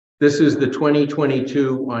This is the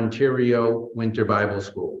 2022 Ontario Winter Bible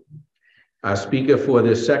School. Our speaker for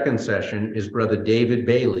this second session is Brother David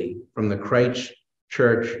Bailey from the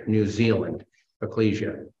Christchurch, New Zealand,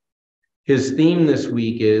 Ecclesia. His theme this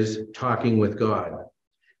week is Talking with God.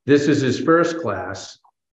 This is his first class,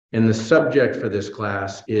 and the subject for this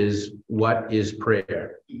class is What is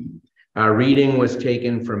Prayer? Our reading was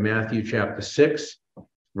taken from Matthew chapter 6,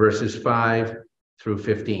 verses 5 through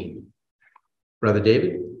 15. Brother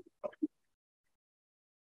David?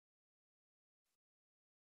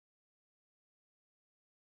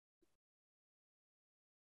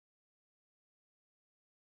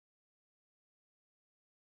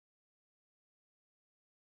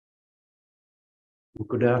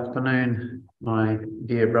 Good afternoon, my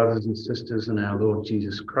dear brothers and sisters in our Lord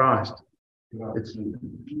Jesus Christ.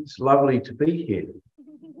 It's lovely to be here.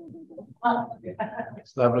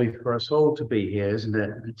 It's lovely for us all to be here, isn't it?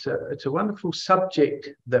 It's a wonderful subject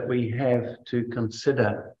that we have to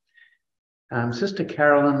consider. Sister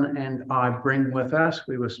Carolyn and I bring with us,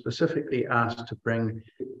 we were specifically asked to bring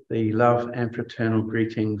the love and fraternal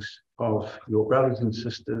greetings of your brothers and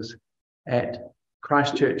sisters at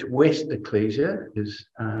Christchurch West Ecclesia, is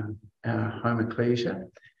our home ecclesia,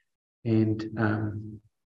 and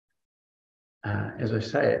as I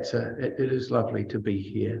say, it is lovely to be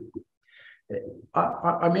here.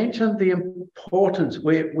 I mentioned the importance.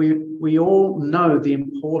 We all know the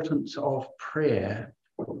importance of prayer,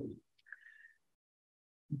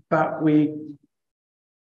 but we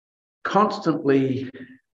constantly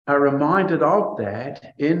are reminded of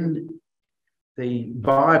that in the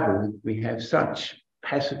Bible. We have such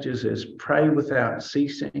passages as pray without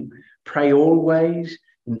ceasing, pray always,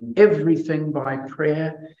 in everything by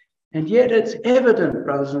prayer. And yet it's evident,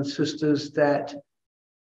 brothers and sisters, that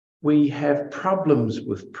we have problems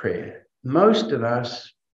with prayer. Most of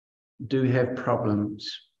us do have problems.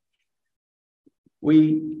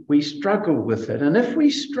 We struggle with it. And if we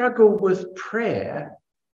struggle with prayer,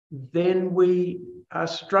 then we are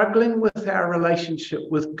struggling with our relationship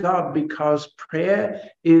with God, because prayer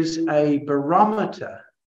is a barometer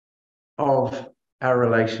of our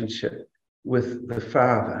relationship with the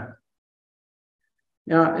Father.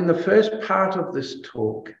 Now, in the first part of this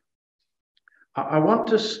talk, I want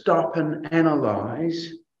to stop and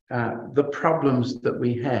analyze the problems that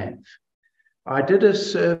we have. I did a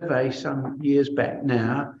survey some years back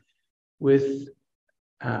now with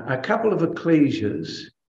a couple of ecclesias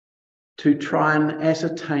to try and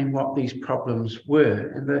ascertain what these problems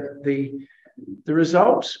were. And the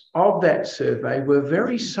results of that survey were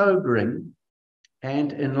very sobering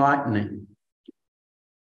and enlightening.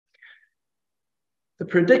 The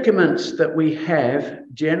predicaments that we have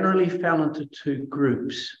generally fell into two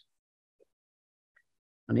groups.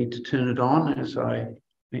 I need to turn it on, as I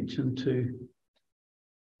mentioned to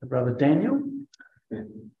Brother Daniel.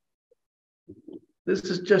 This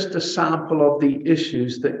is just a sample of the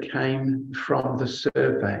issues that came from the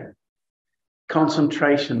survey.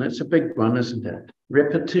 Concentration, it's a big one, isn't it?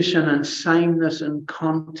 Repetition and sameness in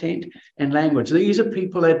content and language. These are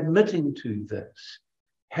people admitting to this,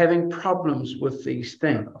 having problems with these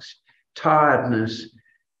things. Tiredness,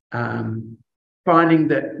 finding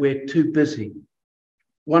that we're too busy,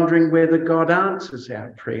 wondering whether God answers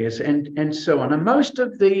our prayers, and so on. And most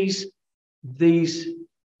of these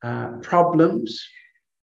problems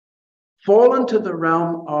fall into the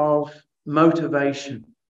realm of motivation.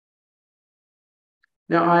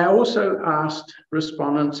 Now, I also asked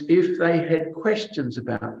respondents if they had questions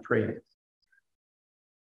about prayer.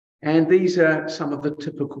 And these are some of the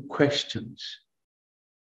typical questions.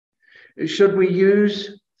 Should we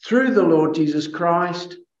use through the Lord Jesus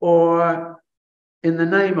Christ or in the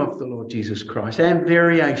name of the Lord Jesus Christ? And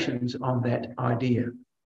variations on that idea.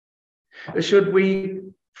 Should we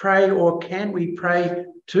pray, or can we pray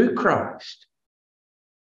to Christ?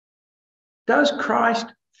 Does Christ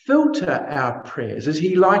filter our prayers? Is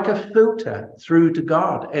he like a filter through to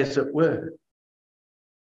God, as it were?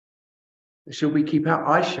 Should we keep our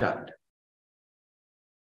eyes shut?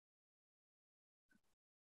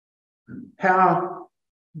 How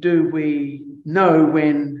do we know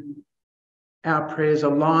when our prayers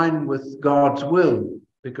align with God's will?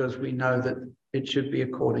 Because we know that it should be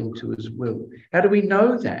according to his will. How do we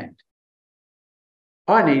know that?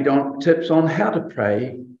 I need tips on how to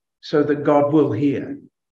pray so that God will hear.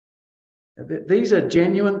 These are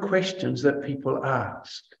genuine questions that people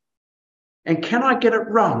ask. And can I get it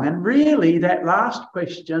wrong? And really, that last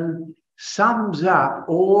question sums up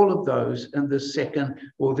all of those in the second,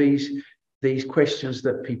 or these questions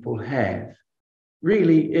that people have.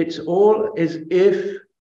 Really, it's all as if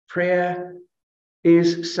prayer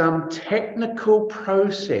is some technical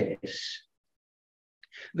process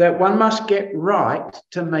that one must get right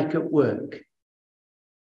to make it work.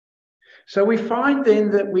 So we find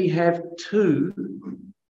then that we have two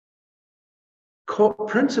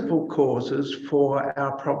principal causes for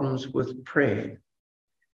our problems with prayer: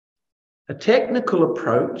 a technical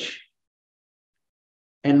approach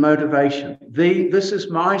and motivation. This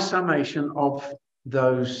is my summation of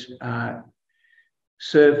those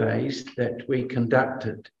surveys that we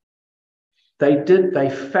conducted. They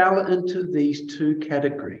fell into these two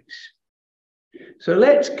categories. So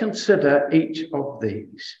let's consider each of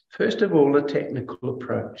these. First of all, a technical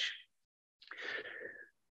approach.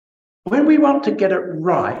 When we want to get it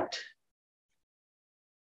right,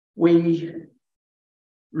 we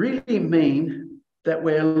really mean that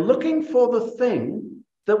we're looking for the thing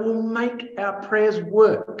that will make our prayers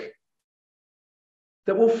work,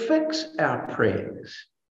 that will fix our prayers.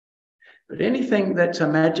 But anything that's a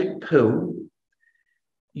magic pill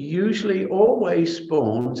usually always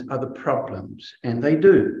spawns other problems, and they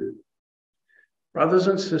do. Brothers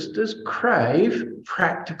and sisters crave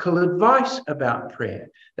practical advice about prayer.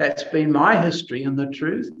 That's been my history in the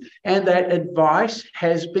truth, and that advice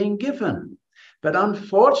has been given. But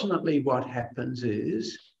unfortunately, what happens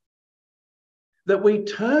is that we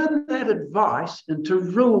turn that advice into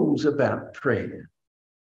rules about prayer.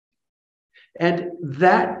 And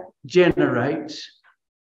that generates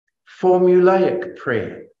formulaic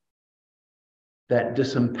prayer that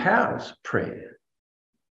disempowers prayer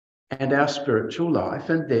and our spiritual life,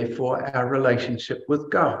 and therefore our relationship with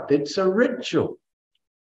God. It's a ritual.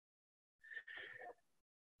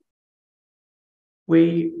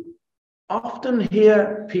 We often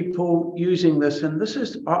hear people using this, and this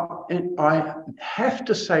is, I have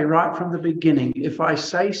to say right from the beginning, if I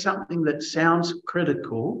say something that sounds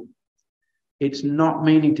critical, it's not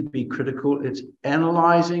meaning to be critical. It's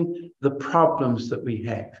analyzing the problems that we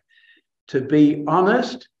have. To be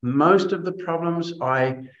honest, most of the problems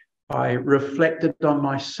I reflected on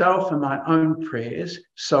myself and my own prayers,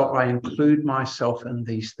 so I include myself in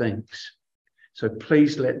these things. So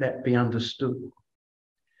please let that be understood.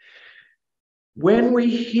 When we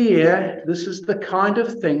hear, this is the kind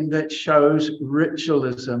of thing that shows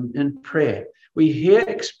ritualism in prayer. We hear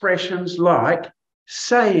expressions like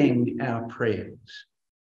saying our prayers.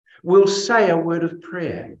 We'll say a word of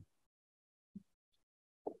prayer,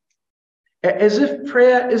 as if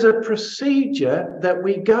prayer is a procedure that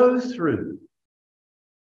we go through.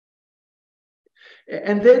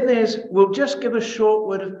 And then we'll just give a short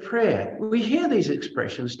word of prayer. We hear these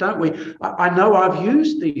expressions, don't we? I know I've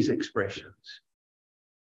used these expressions.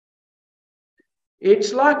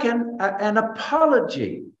 It's like an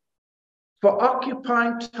apology for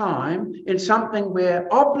occupying time in something we're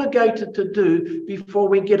obligated to do before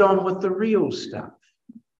we get on with the real stuff.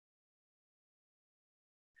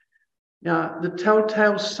 Now, the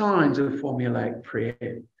telltale signs of formulaic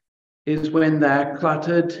prayer is when they're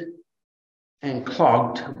cluttered and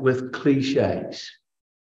clogged with cliches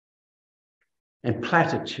and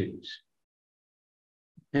platitudes.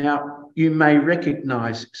 Now, you may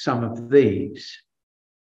recognize some of these.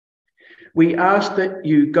 We ask that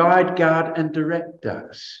you guide, guard, and direct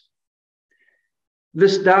us.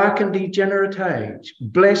 This dark and degenerate age,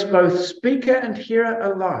 bless both speaker and hearer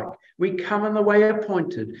alike. We come in the way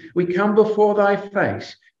appointed. We come before thy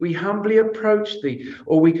face. We humbly approach thee,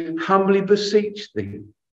 or we humbly beseech thee.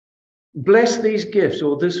 Bless these gifts,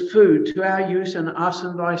 or this food, to our use and us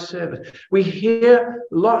in thy service. We hear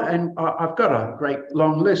a lot, and I've got a great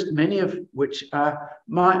long list, many of which are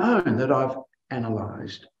my own that I've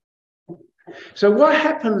analysed. So what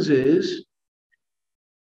happens is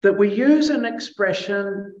that we use an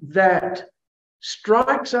expression that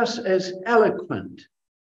strikes us as eloquent,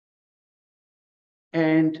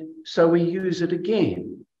 and so we use it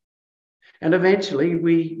again. And eventually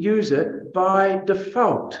we use it by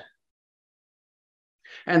default.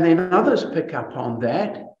 And then others pick up on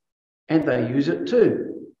that and they use it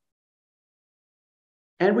too.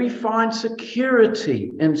 And we find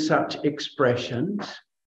security in such expressions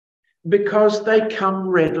because they come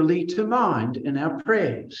readily to mind in our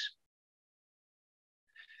prayers.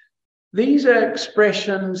 These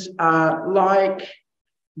expressions are like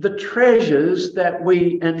the treasures that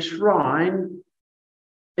we enshrine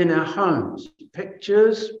in our homes.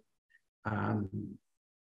 Pictures,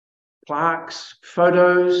 plaques,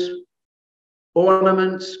 photos,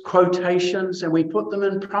 ornaments, quotations, and we put them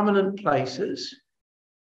in prominent places.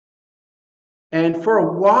 And for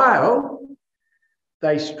a while,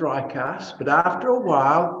 they strike us, but after a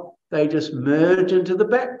while, they just merge into the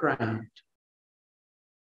background.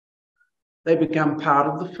 They become part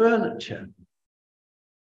of the furniture.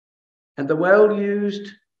 And the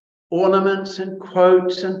well-used ornaments and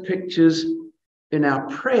quotes and pictures in our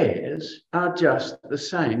prayers are just the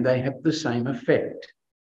same. They have the same effect.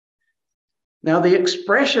 Now, the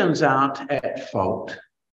expressions aren't at fault,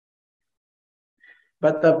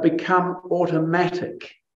 but they've become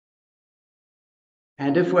automatic.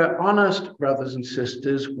 And if we're honest, brothers and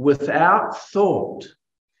sisters, without thought,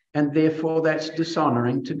 and therefore that's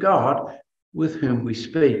dishonoring to God with whom we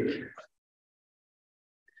speak.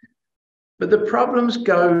 But the problems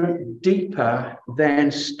go deeper than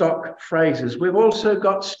stock phrases. We've also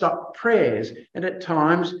got stock prayers, and at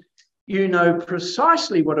times you know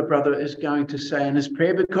precisely what a brother is going to say in his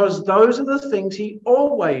prayer because those are the things he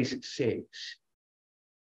always says.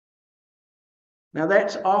 Now,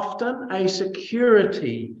 that's often a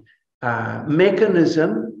security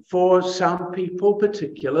mechanism for some people,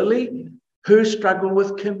 particularly who struggle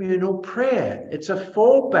with communal prayer. It's a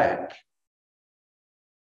fallback.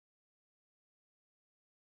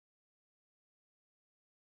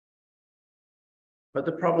 But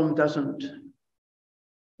the problem doesn't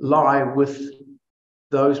lie with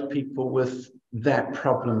those people with that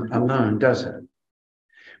problem alone, does it?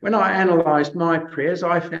 When I analysed my prayers,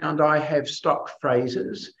 I found I have stock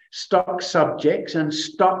phrases, stock subjects, and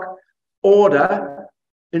stock order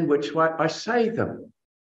in which I say them.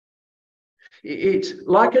 It's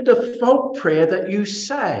like a default prayer that you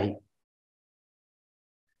say.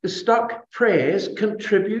 The stock prayers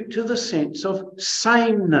contribute to the sense of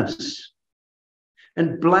sameness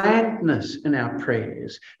and blandness in our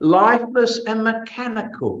prayers, lifeless and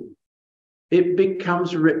mechanical. It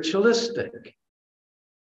becomes ritualistic.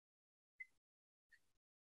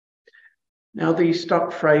 Now, these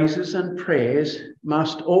stock phrases and prayers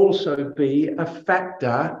must also be a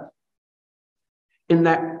factor in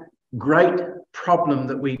that great problem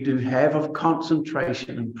that we do have of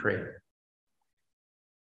concentration in prayer.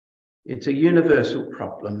 It's a universal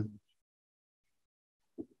problem,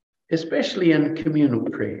 especially in communal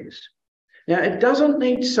prayers. Now, it doesn't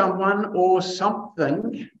need someone or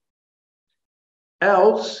something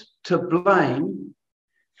else to blame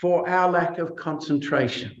for our lack of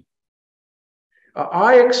concentration.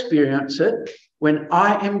 I experience it when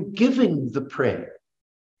I am giving the prayer.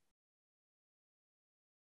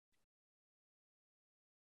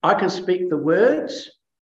 I can speak the words,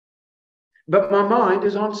 but my mind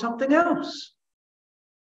is on something else.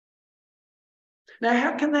 Now,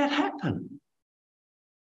 how can that happen?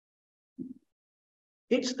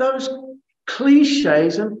 It's those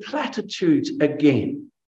cliches and platitudes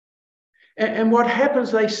again. And what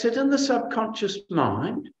happens, they sit in the subconscious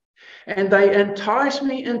mind and they entice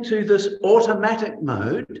me into this automatic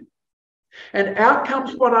mode. And out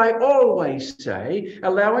comes what I always say,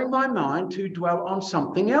 allowing my mind to dwell on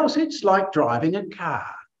something else. It's like driving a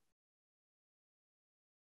car.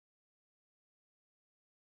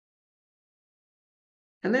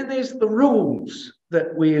 And then there's the rules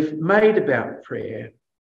that we've made about prayer,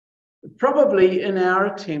 probably in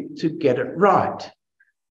our attempt to get it right.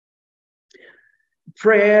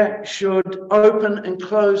 Prayer should open and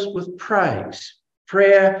close with praise.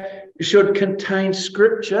 Prayer should contain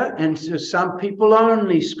scripture, and to some people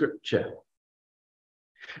only scripture.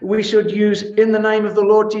 We should use "in the name of the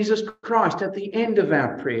Lord Jesus Christ" at the end of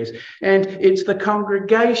our prayers. And it's the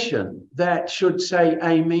congregation that should say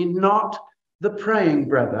amen, not the praying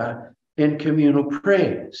brother in communal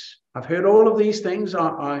prayers. I've heard all of these things.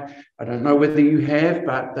 I don't know whether you have,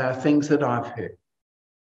 but they're things that I've heard.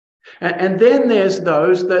 And then there's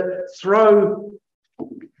those that throw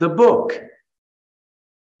the book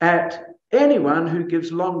at anyone who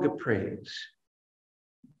gives longer prayers,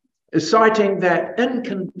 citing that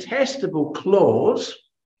incontestable clause,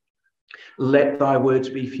 "Let thy words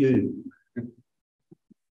be few."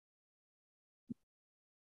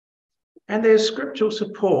 And there's scriptural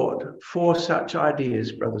support for such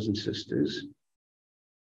ideas, brothers and sisters,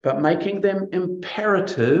 but making them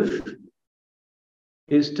imperative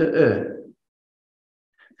is to err.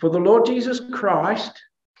 For the Lord Jesus Christ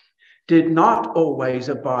did not always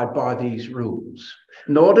abide by these rules,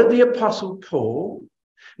 nor did the Apostle Paul,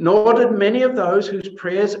 nor did many of those whose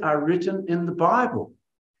prayers are written in the Bible.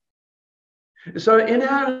 So in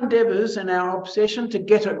our endeavors and our obsession to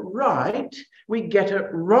get it right, we get it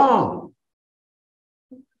wrong.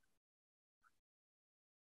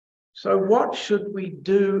 So what should we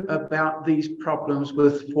do about these problems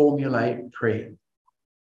with formulaic prayer?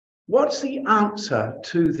 What's the answer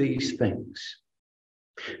to these things?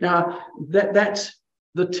 Now, that's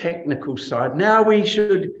the technical side. Now we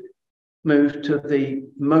should move to the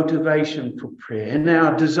motivation for prayer. And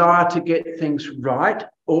our desire to get things right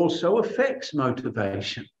also affects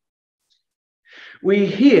motivation. We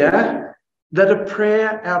hear that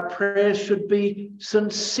our prayers should be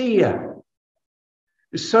sincere.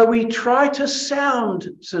 So we try to sound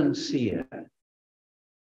sincere.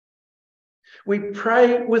 We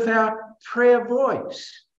pray with our prayer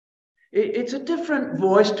voice. It's a different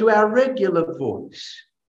voice to our regular voice.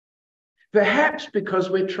 Perhaps because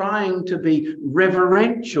we're trying to be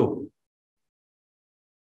reverential.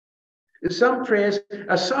 Some prayers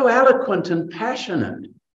are so eloquent and passionate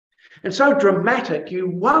and so dramatic, you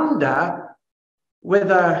wonder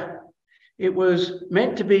whether it was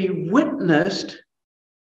meant to be witnessed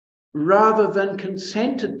rather than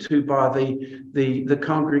consented to by the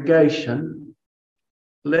congregation,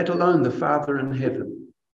 let alone the Father in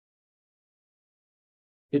heaven.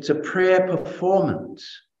 It's a prayer performance.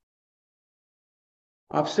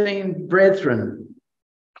 I've seen brethren,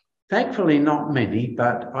 thankfully not many,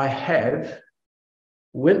 but I have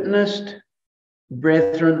witnessed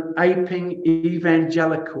brethren aping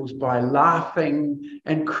evangelicals by laughing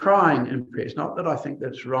and crying in prayers. Not that I think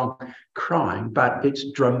that's wrong, crying, but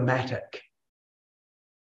it's dramatic.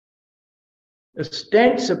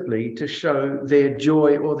 Ostensibly to show their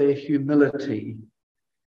joy or their humility.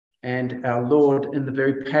 And our Lord, in the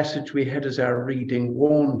very passage we had as our reading,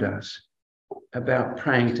 warned us about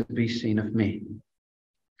praying to be seen of men.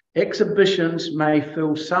 Exhibitions may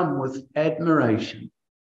fill some with admiration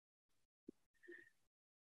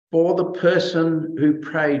for the person who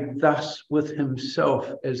prayed thus with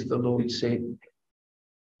himself, as the Lord said,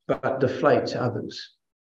 but deflates others.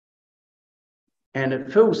 And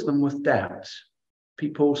it fills them with doubts.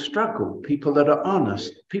 People struggle, people that are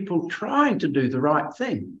honest, people trying to do the right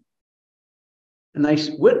thing. And they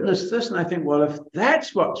witness this and they think, well, if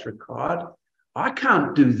that's what's required, I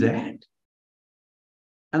can't do that.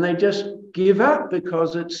 And they just give up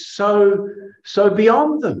because it's so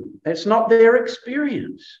beyond them. It's not their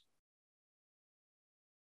experience.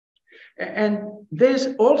 And there's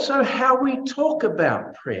also how we talk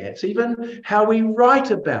about prayer. It's even how we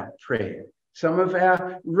write about prayer. Some of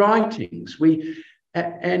our writings,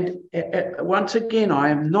 and once again, I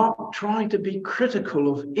am not trying to be critical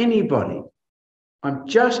of anybody. I'm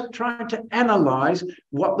just trying to analyze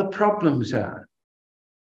what the problems are.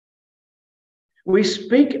 We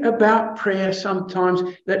speak about prayer sometimes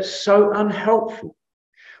that's so unhelpful.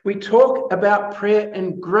 We talk about prayer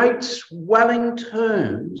in great swelling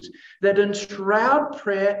terms that enshroud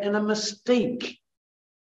prayer in a mystique.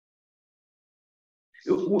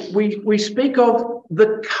 We speak of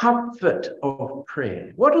the comfort of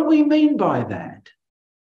prayer. What do we mean by that?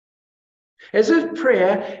 As if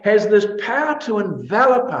prayer has this power to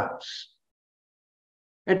envelop us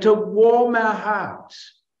and to warm our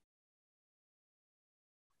hearts.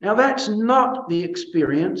 Now, that's not the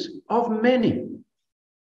experience of many.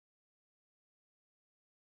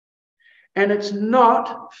 And it's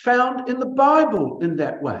not found in the Bible in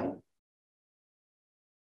that way.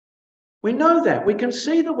 We know that. We can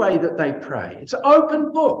see the way that they pray. It's an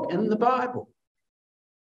open book in the Bible.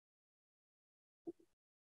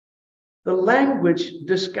 The language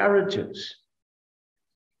discourages.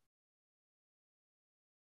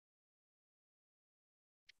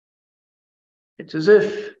 It's as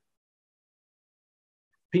if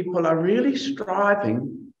people are really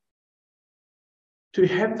striving to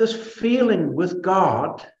have this feeling with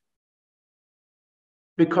God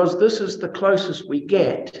because this is the closest we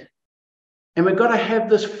get. And we've got to have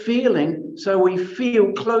this feeling so we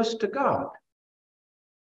feel close to God.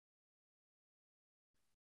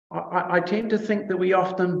 I tend to think that we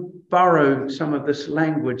often borrow some of this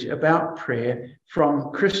language about prayer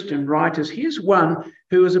from Christian writers. Here's one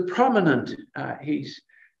who was a prominent, I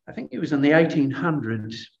think he was in the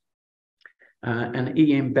 1800s, and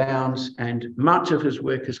E.M. Bounds, and much of his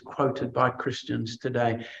work is quoted by Christians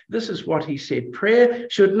today. This is what he said: prayer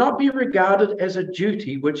should not be regarded as a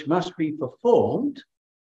duty which must be performed,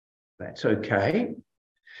 that's okay,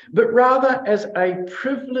 but rather as a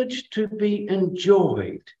privilege to be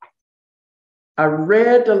enjoyed, a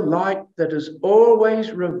rare delight that is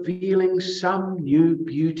always revealing some new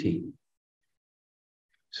beauty.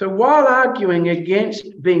 So while arguing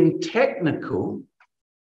against being technical,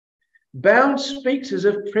 Bounds speaks as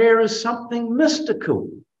if prayer is something mystical,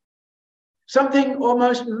 something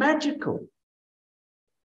almost magical,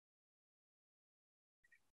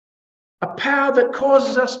 a power that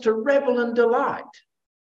causes us to revel in delight,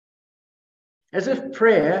 as if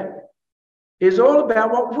prayer is all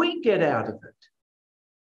about what we get out of it.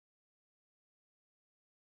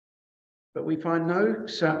 But we find no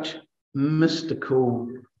such mystical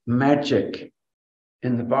magic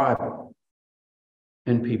in the Bible,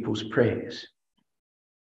 in people's prayers.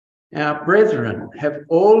 Our brethren have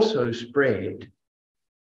also spread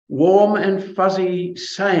warm and fuzzy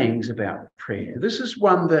sayings about prayer. This is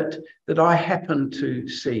one that I happen to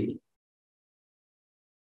see.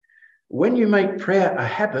 When you make prayer a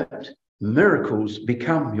habit, miracles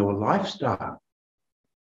become your lifestyle.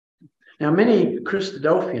 Now, many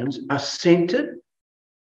Christadelphians assented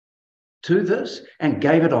to this and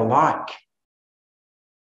gave it a like.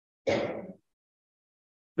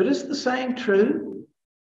 But is the saying true?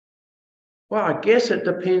 Well, I guess it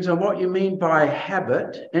depends on what you mean by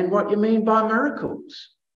habit and what you mean by miracles.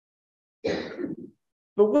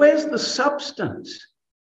 But where's the substance?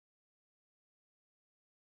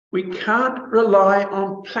 We can't rely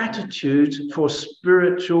on platitudes for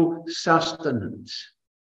spiritual sustenance.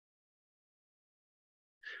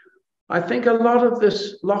 I think a lot of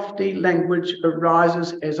this lofty language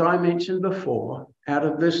arises, as I mentioned before, out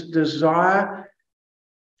of this desire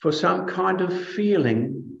for some kind of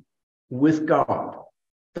feeling with God,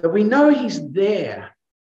 that we know he's there,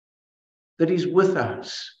 that he's with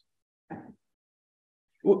us.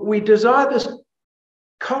 We desire this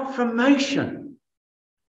confirmation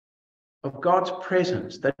of God's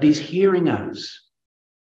presence, that he's hearing us.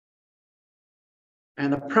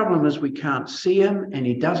 And the problem is we can't see him and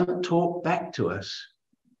he doesn't talk back to us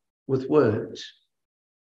with words.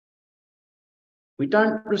 We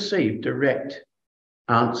don't receive direct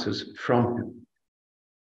answers from him.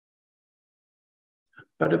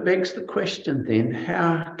 But it begs the question then,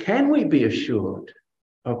 how can we be assured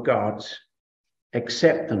of God's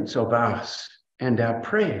acceptance of us and our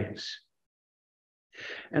prayers?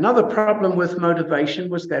 Another problem with motivation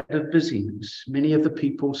was that of busyness. Many of the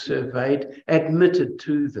people surveyed admitted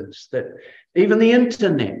to this, that even the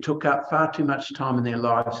internet took up far too much time in their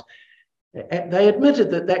lives. They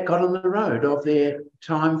admitted that that got on the road of their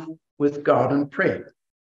time with God and prayer.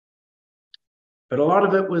 But a lot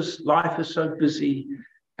of it was life is so busy,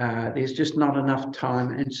 there's just not enough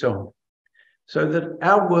time and so on. So that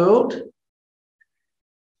our world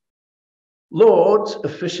lauds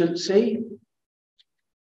efficiency,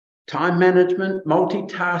 time management,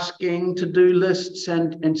 multitasking, to-do lists,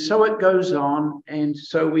 and so it goes on. And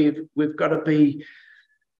so we've got to be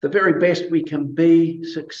the very best we can be.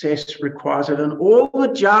 Success requires it. And all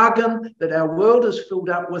the jargon that our world is filled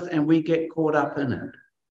up with, and we get caught up in it.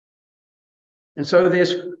 And so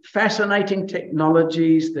there's fascinating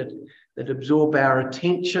technologies that absorb our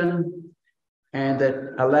attention and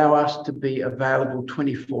that allow us to be available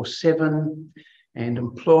 24/7, and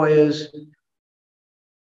employers,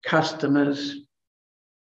 customers,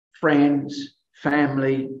 friends,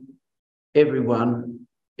 family, everyone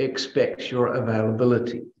expects your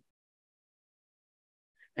availability.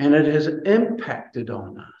 And it has impacted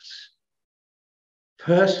on us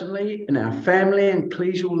personally, in our family and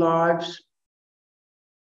ecclesial lives,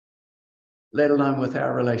 let alone with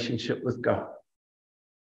our relationship with God.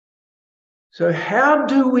 So how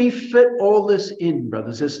do we fit all this in,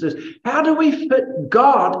 brothers and sisters? How do we fit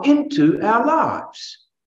God into our lives?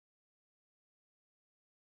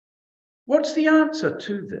 What's the answer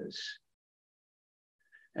to this?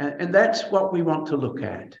 And that's what we want to look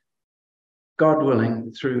at, God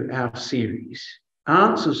willing, through our series.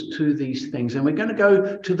 Answers to these things. And we're going to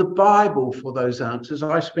go to the Bible for those answers.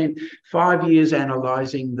 I spent 5 years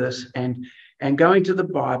analyzing this and going to the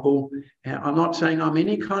Bible. I'm not saying I'm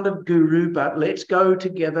any kind of guru, but let's go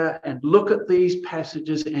together and look at these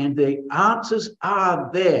passages, and the answers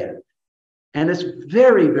are there. And it's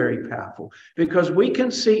very, very powerful, because we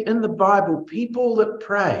can see in the Bible people that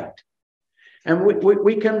prayed, and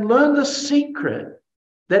we can learn the secret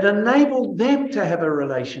that enabled them to have a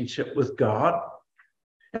relationship with God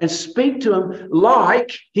and speak to him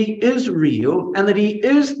like he is real and that he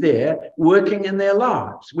is there working in their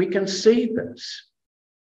lives. We can see this.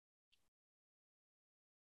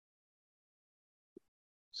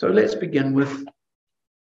 So let's begin with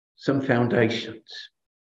some foundations.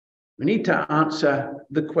 We need to answer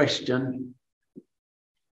the question,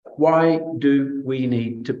 why do we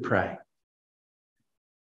need to pray?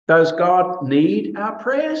 Does God need our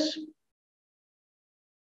prayers?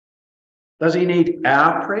 Does he need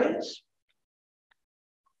our prayers?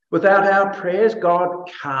 Without our prayers, God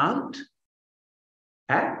can't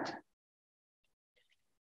act.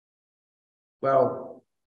 Well,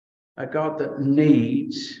 a God that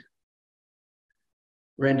needs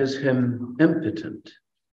renders him impotent.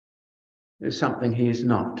 There's something he is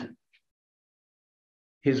not.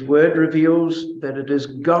 His word reveals that it is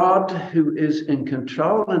God who is in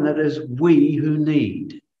control, and it is we who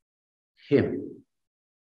need him.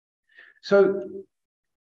 So,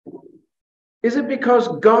 is it because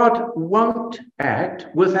God won't act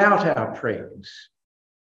without our prayers?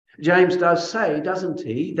 James does say, doesn't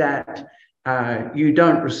he, that you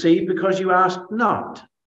don't receive because you ask not.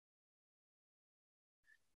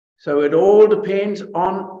 So it all depends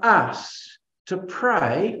on us to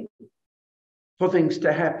pray for things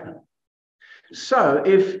to happen. So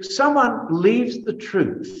if someone leaves the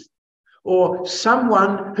truth, or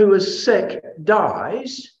someone who is sick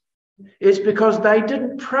dies, it's because they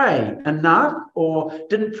didn't pray enough, or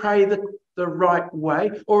didn't pray the right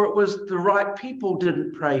way, or it was the right people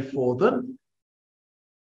didn't pray for them.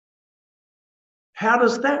 How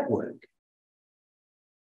does that work?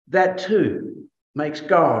 That too makes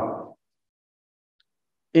God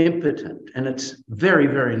impotent, and it's very,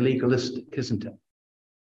 very legalistic, isn't it?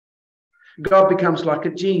 God becomes like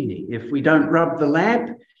a genie. If we don't rub the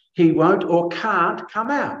lamp, he won't or can't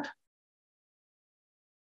come out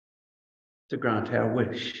to grant our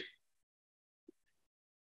wish.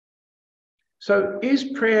 So is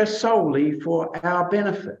prayer solely for our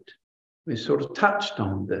benefit? We sort of touched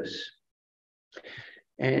on this.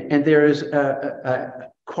 And there is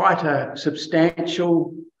quite a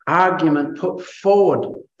substantial argument put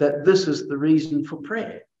forward that this is the reason for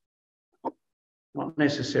prayer, not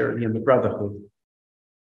necessarily in the Brotherhood.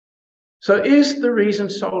 So is the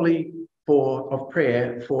reason solely of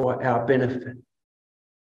prayer for our benefit?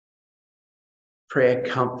 Prayer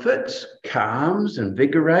comforts, calms,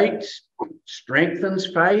 invigorates, strengthens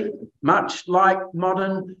faith, much like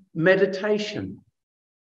modern meditation.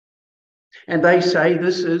 And they say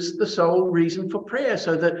this is the sole reason for prayer,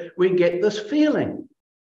 so that we get this feeling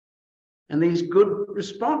and these good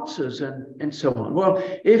responses and so on. Well,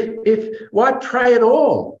 if why pray at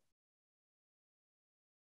all?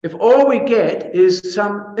 If all we get is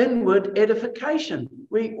some inward edification,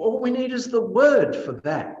 all we need is the word for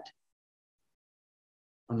that.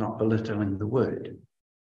 I'm not belittling the word.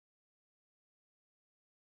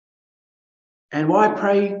 And why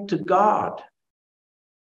pray to God,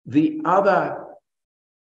 the other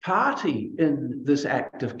party in this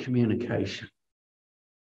act of communication,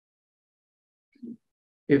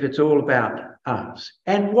 if it's all about us?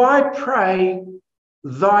 And why pray,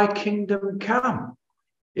 thy kingdom come,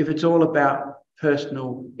 if it's all about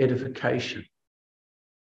personal edification?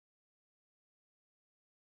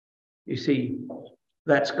 You see,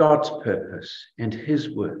 that's God's purpose and his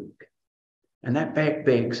work. And that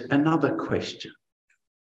begs another question.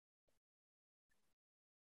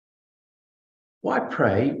 Why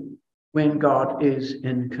pray when God is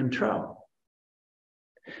in control?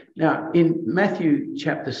 Now, in Matthew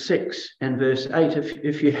chapter 6 and verse 8,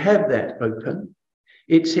 if you have that open,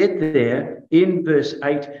 it said there in verse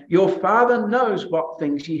 8, your Father knows what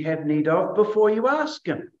things ye have need of before you ask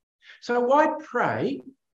him. So why pray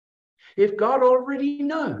if God already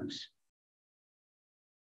knows?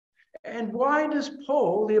 And why does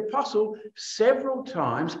Paul, the apostle, several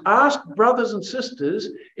times ask brothers and sisters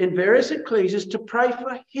in various ecclesias to pray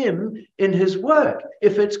for him in his work,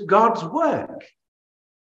 if it's God's work?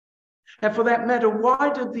 And for that matter,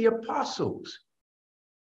 why did the apostles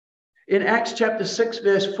in Acts chapter 6,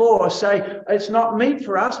 verse 4 say, it's not meet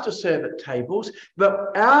for us to serve at tables,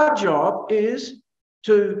 but our job is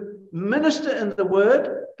to minister in the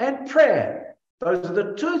word and prayer? Those are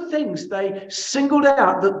the two things they singled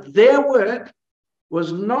out, that their work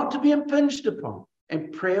was not to be impinged upon,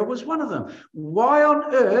 and prayer was one of them. Why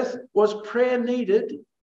on earth was prayer needed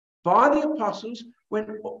by the apostles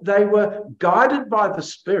when they were guided by the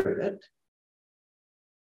Spirit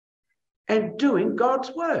and doing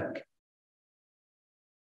God's work?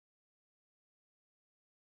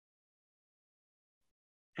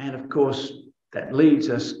 And of course, that leads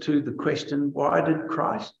us to the question, why did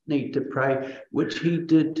Christ need to pray, which he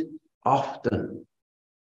did often?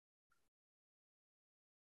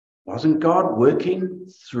 Wasn't God working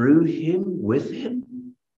through him, with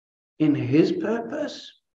him, in his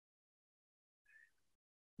purpose?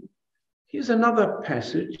 Here's another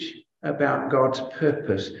passage about God's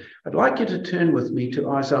purpose. I'd like you to turn with me to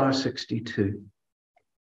Isaiah 62.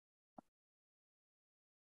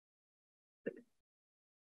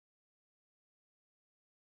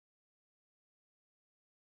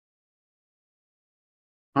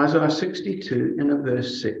 Isaiah 62 in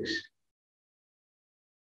verse 6.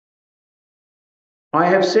 I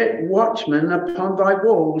have set watchmen upon thy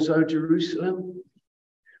walls, O Jerusalem,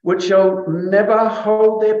 which shall never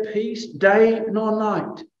hold their peace day nor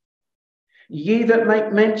night. Ye that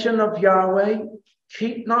make mention of Yahweh,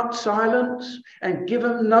 keep not silence, and give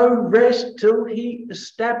him no rest till he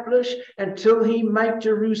establish and till he make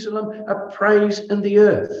Jerusalem a praise in the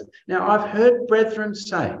earth. Now, I've heard brethren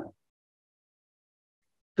say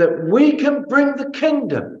that we can bring the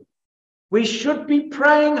kingdom. We should be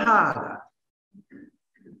praying harder.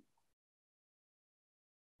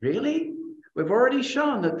 Really? We've already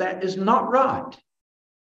shown that that is not right.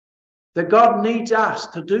 That God needs us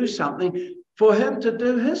to do something for him to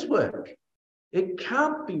do his work. It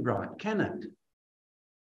can't be right, can it?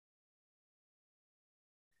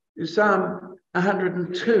 Psalm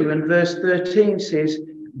 102 and verse 13 says,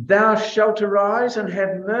 "Thou shalt arise and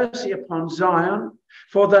have mercy upon Zion,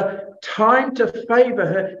 for the time to favor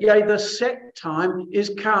her, yea, the set time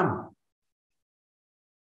is come."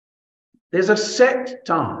 There's a set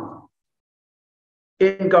time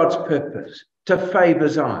in God's purpose to favor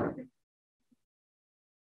Zion.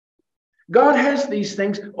 God has these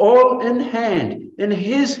things all in hand, in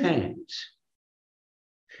his hands.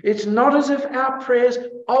 It's not as if our prayers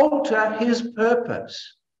alter his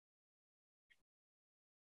purpose,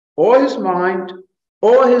 or his mind,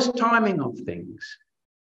 or his timing of things.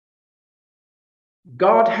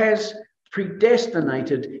 God has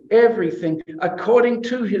predestinated everything according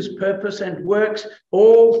to his purpose and works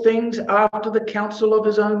all things after the counsel of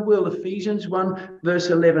his own will. Ephesians 1 verse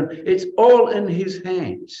 11. It's all in his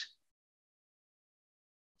hands.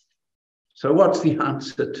 So what's the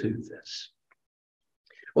answer to this?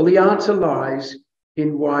 Well, the answer lies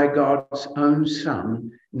in why God's own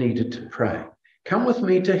Son needed to pray. Come with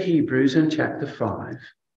me to Hebrews in chapter 5.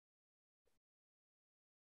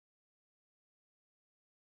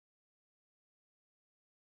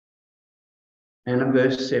 And in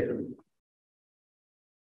verse 7.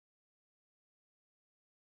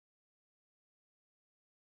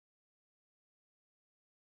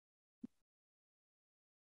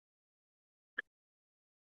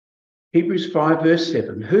 Hebrews 5 verse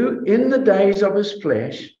 7. Who in the days of his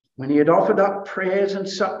flesh, when he had offered up prayers and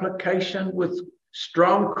supplication with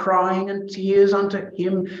strong crying and tears unto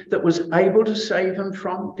him that was able to save him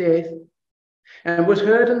from death, and was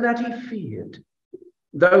heard in that he feared,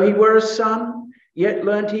 though he were a son, yet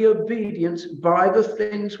learned he obedience by the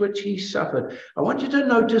things which he suffered. I want you to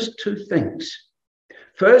notice two things.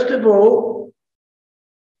 First of all,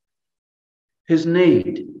 his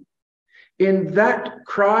need. In that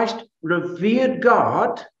Christ revered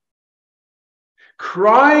God,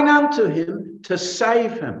 crying unto him to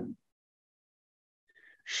save him,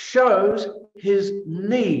 shows his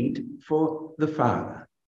need for the Father.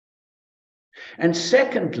 And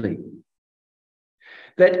secondly,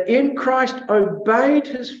 that in Christ obeyed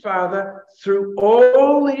his Father through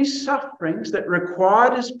all these sufferings that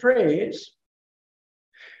required his prayers,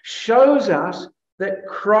 shows us that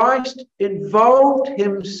Christ involved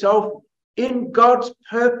himself in God's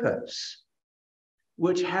purpose,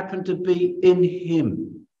 which happened to be in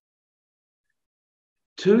him.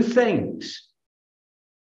 Two things.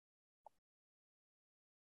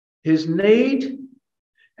 His need,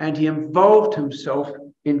 and he involved himself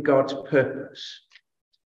in God's purpose.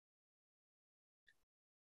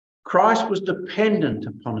 Christ was dependent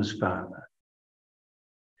upon his Father,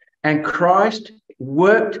 and Christ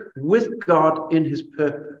worked with God in his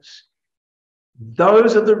purpose.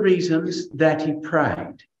 Those are the reasons that he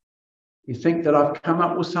prayed. You think that I've come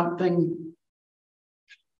up with something?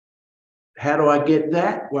 How do I get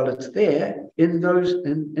that? Well, it's there in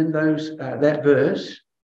that verse,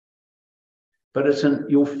 but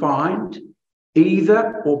you'll find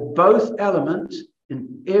either or both elements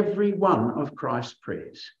in every one of Christ's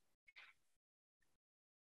prayers.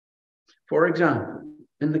 For example,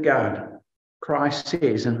 in the garden, Christ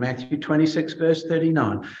says in Matthew 26, verse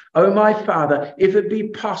 39, "O my Father, if it be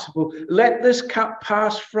possible, let this cup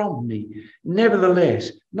pass from me.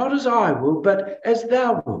 Nevertheless, not as I will, but as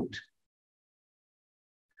thou wilt."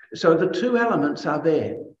 So the two elements are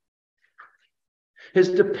there. His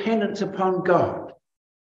dependence upon God.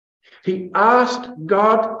 He asked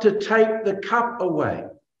God to take the cup away.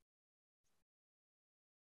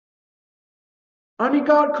 Only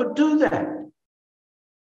God could do that.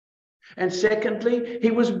 And secondly,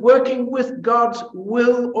 he was working with God's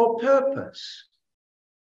will or purpose.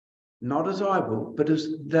 Not as I will, but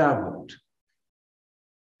as thou wilt.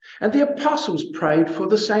 And the apostles prayed for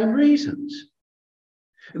the same reasons.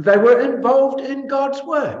 They were involved in God's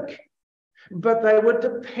work, but they were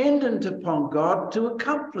dependent upon God to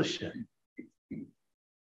accomplish it.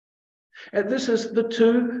 And this is the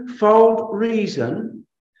twofold reason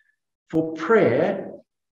for prayer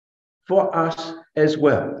for us as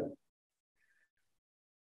well.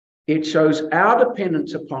 It shows our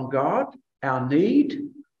dependence upon God, our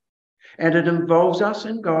need, and it involves us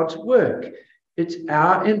in God's work. It's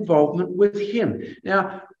our involvement with him.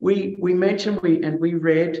 Now, we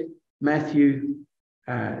read Matthew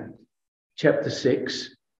chapter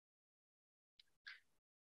 6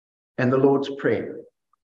 and the Lord's Prayer.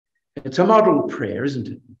 It's a model prayer, isn't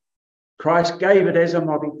it? Christ gave it as a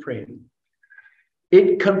model prayer.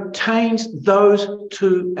 It contains those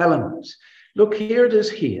two elements. Look, here it is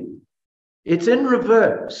here. It's in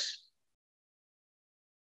reverse.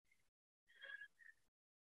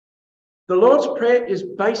 The Lord's Prayer is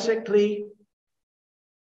basically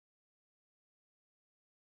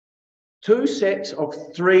two sets of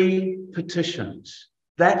three petitions.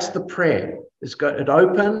 That's the prayer. It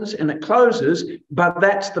opens and it closes, but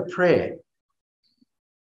that's the prayer.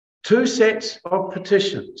 Two sets of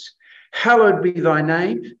petitions. Hallowed be thy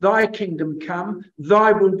name, thy kingdom come,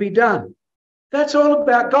 thy will be done. That's all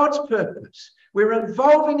about God's purpose. We're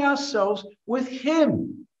involving ourselves with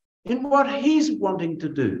him in what he's wanting to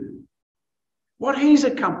do, what he's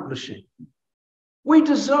accomplishing. We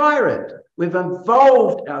desire it. We've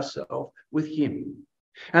involved ourselves with him.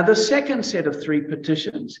 And the second set of three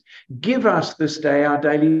petitions: give us this day our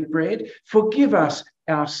daily bread, forgive us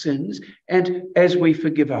our sins, and as we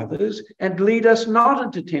forgive others, and lead us not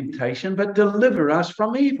into temptation, but deliver us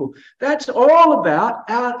from evil. That's all about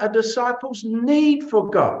a disciple's need for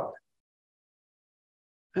God.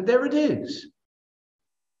 And there it is.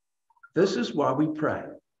 This is why we pray.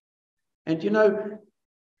 And you know,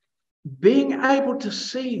 being able to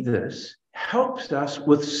see this helps us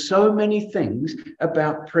with so many things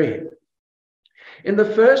about prayer. In the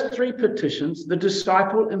first three petitions, the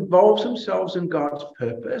disciple involves himself in God's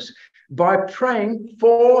purpose by praying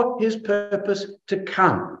for his purpose to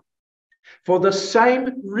come. For the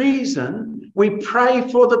same reason, we pray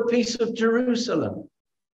for the peace of Jerusalem.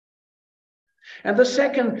 And the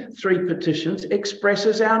second three petitions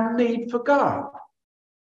expresses our need for God.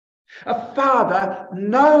 A father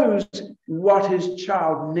knows what his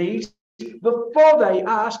child needs before they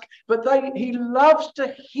ask, but he loves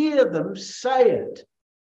to hear them say it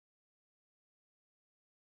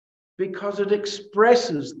because it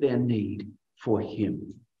expresses their need for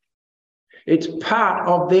him. It's part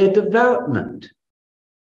of their development.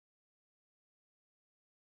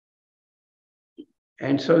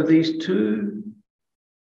 And so these two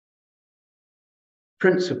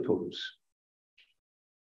principles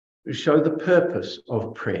show the purpose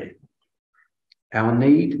of prayer, our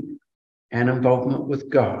need and involvement with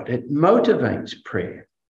God. It motivates prayer,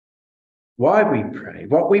 why we pray,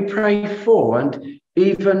 what we pray for, and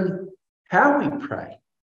even how we pray,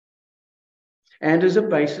 and is a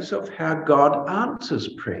basis of how God answers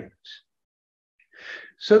prayers.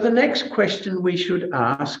 So the next question we should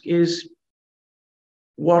ask is,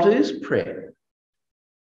 what is prayer?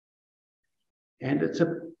 And it's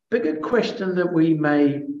a bigger question that we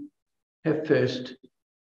may have first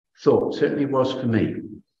thought, certainly was for me.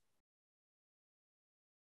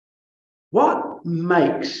 What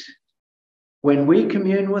makes, when we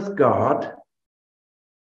commune with God,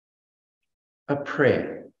 a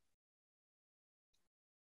prayer?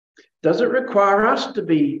 Does it require us to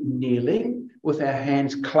be kneeling with our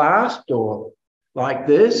hands clasped or like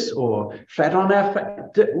this or flat on our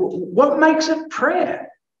face? What makes it prayer?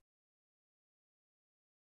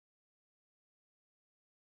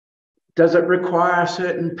 Does it require a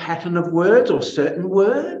certain pattern of words or certain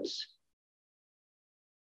words?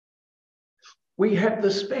 We have the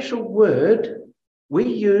special word we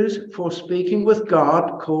use for speaking with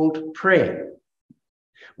God called prayer.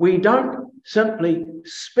 We don't simply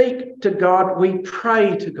speak to God, we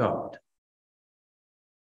pray to God.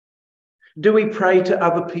 Do we pray to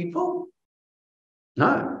other people?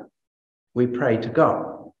 No, we pray to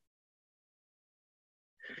God.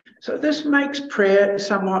 So this makes prayer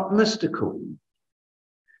somewhat mystical.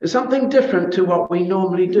 It's something different to what we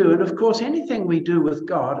normally do. And of course, anything we do with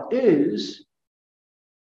God is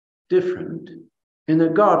different in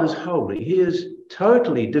that God is holy. He is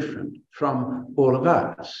totally different from all of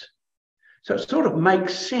us. So it sort of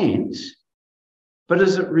makes sense, but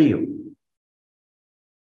is it real?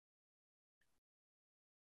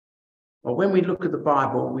 Well, when we look at the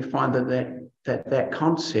Bible, we find that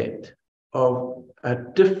concept of a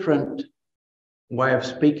different way of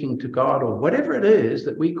speaking to God, or whatever it is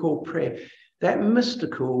that we call prayer, that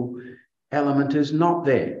mystical element is not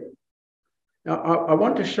there. Now, I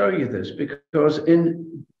want to show you this because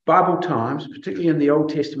in Bible times, particularly in the Old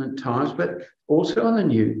Testament times, but also in the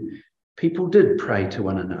New, people did pray to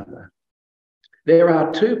one another. There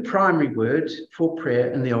are two primary words for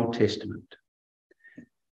prayer in the Old Testament.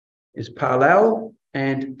 It's palel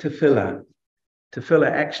and tefillah.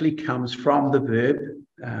 Tefillah actually comes from the verb.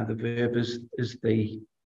 The verb is the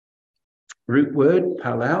root word,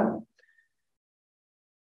 palel.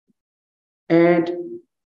 And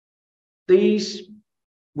these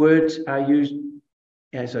words are used,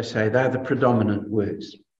 as I say, they're the predominant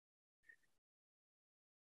words.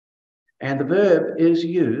 And the verb is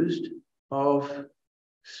used of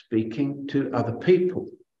speaking to other people.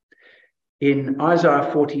 In Isaiah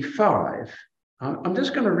 45, I'm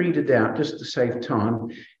just going to read it out just to save time.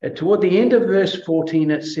 Toward the end of verse 14,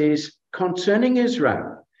 it says, concerning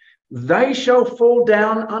Israel, they shall fall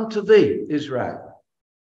down unto thee, Israel.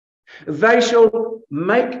 They shall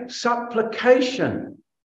make supplication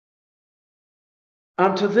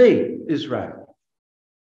unto thee, Israel.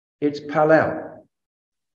 It's Palel,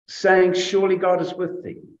 saying, surely God is with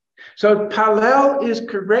thee. So Palel is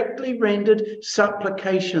correctly rendered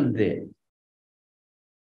supplication there.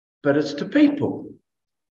 But it's to people.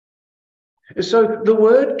 So the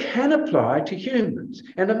word can apply to humans.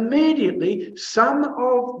 And immediately, some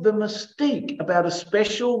of the mystique about a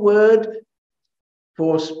special word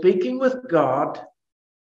for speaking with God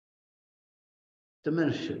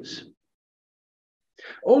diminishes.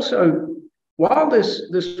 Also, while this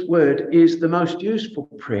word is the most used for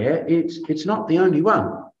prayer, it's not the only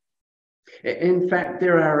one. In fact,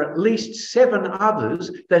 there are at least 7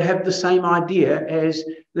 others that have the same idea as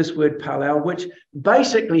this word Palel, which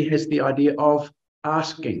basically has the idea of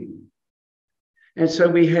asking. And so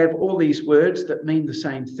we have all these words that mean the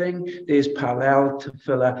same thing. There's Palel,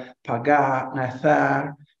 Tefillah, Pagar,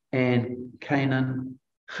 Nathar, and Canaan,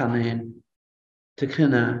 Hanan,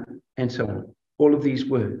 Tekina, and so on. All of these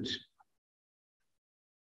words.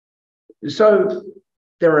 So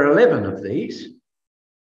there are 11 of these.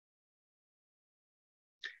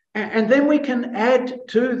 And then we can add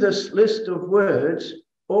to this list of words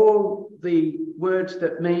all the words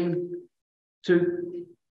that mean to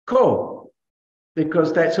call,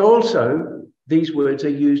 because that's also, these words are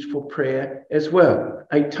used for prayer as well,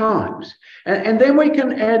 8 times. And then we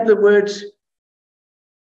can add the words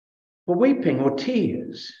for weeping or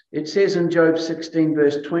tears. It says in Job 16,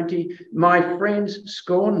 verse 20, my friends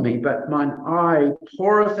scorn me, but mine eye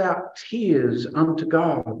poureth out tears unto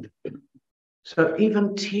God. So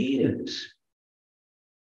even tears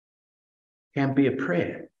can be a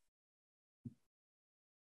prayer.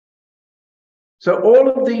 So all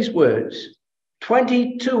of these words,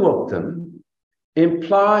 22 of them,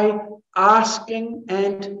 imply asking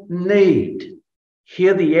and need.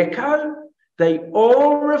 Hear the echo? They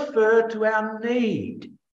all refer to our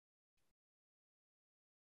need.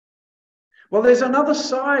 Well, there's another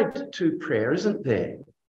side to prayer, isn't there?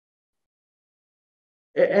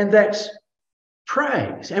 And that's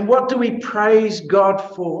praise. And what do we praise God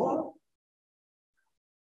for?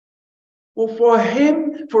 Well, for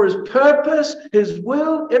him, for his purpose, his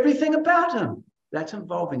will, everything about him. That's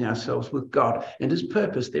involving ourselves with God and his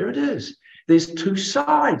purpose. There it is. There's 2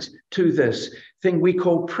 sides to this thing we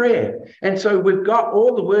call prayer. And so we've got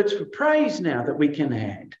all the words for praise now that we can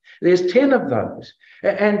add. There's 10 of those.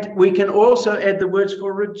 And we can also add the words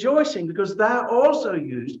for rejoicing, because they're also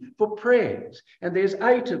used for prayers. And there's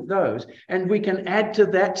 8 of those. And we can add to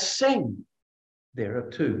that sing. There are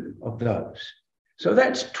 2 of those. So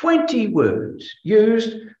that's 20 words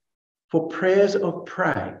used for prayers of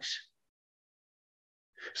praise.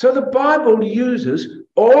 So the Bible uses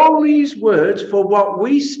all these words for what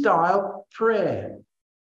we style prayer.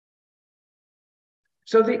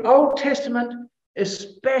 So the Old Testament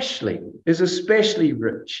is especially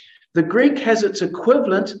rich. The Greek has its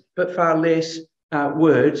equivalent, but far less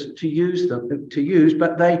words to use, but the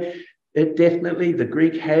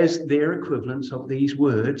Greek has their equivalents of these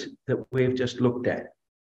words that we've just looked at.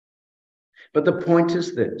 But the point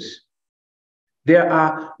is this. There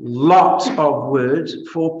are lots of words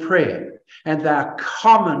for prayer, and there are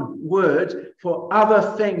common words for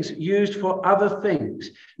other things, used for other things,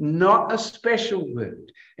 not a special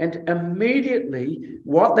word. And immediately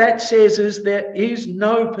what that says is there is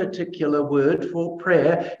no particular word for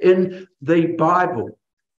prayer in the Bible.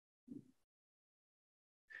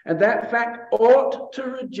 And that fact ought to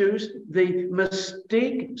reduce the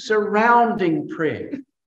mystique surrounding prayer.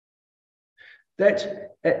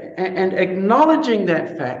 And acknowledging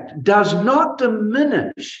that fact does not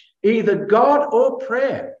diminish either God or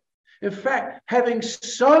prayer. In fact, having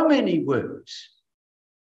so many words,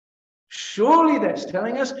 surely that's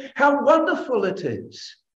telling us how wonderful it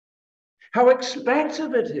is, how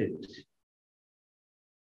expansive it is.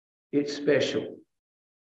 It's special.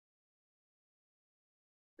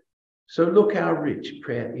 So look how rich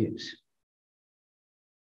prayer is.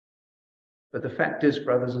 But the fact is,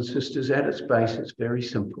 brothers and sisters, at its base, it's very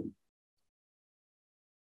simple.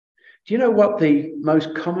 Do you know what the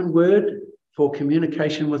most common word for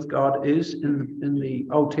communication with God is in the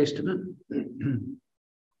Old Testament?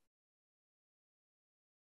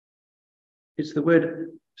 It's the word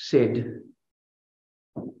said.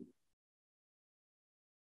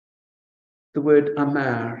 The word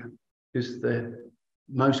amar is the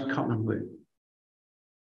most common word.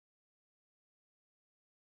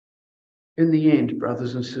 In the end,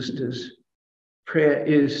 brothers and sisters, prayer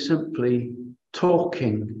is simply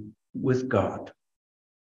talking with God.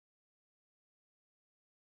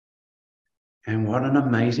 And what an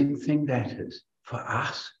amazing thing that is for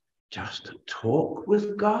us just to talk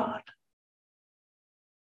with God.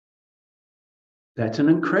 That's an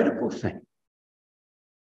incredible thing.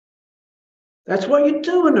 That's what you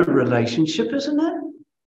do in a relationship, isn't it?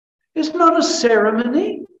 It's not a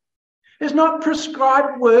ceremony. It's not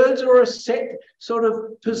prescribed words or a set sort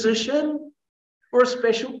of position or a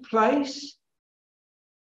special place.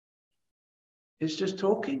 It's just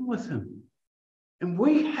talking with him. And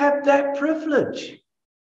we have that privilege.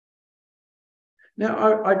 Now,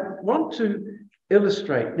 I want to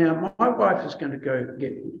illustrate. Now, my wife is going to go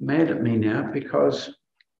get mad at me now because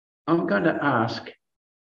I'm going to ask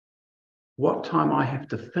what time I have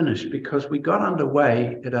to finish, because we got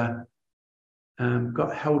underway at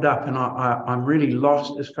got held up, and I'm really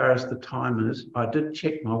lost as far as the time is. I did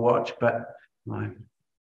check my watch, but a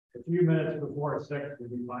few minutes before 6 will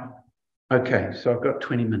be fine. Okay, so I've got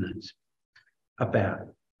 20 minutes. About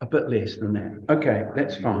a bit less than that. Okay,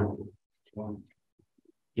 that's fine.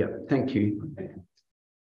 Yep, thank you.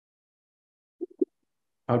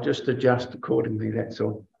 I'll just adjust accordingly, that's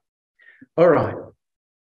all. All right.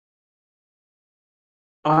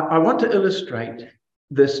 I want to illustrate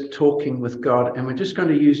this talking with God, and we're just going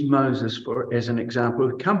to use Moses as an example.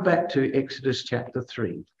 We come back to Exodus chapter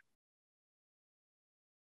 3.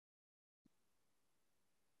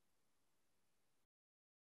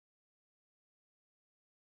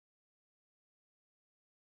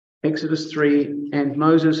 Exodus 3, and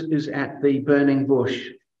Moses is at the burning bush.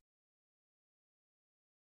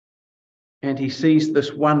 And he sees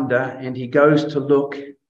this wonder, and he goes to look.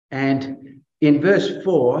 And in verse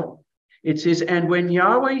 4, it says, and when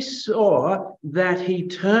Yahweh saw that he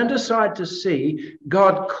turned aside to see,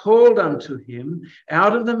 God called unto him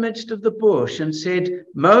out of the midst of the bush and said,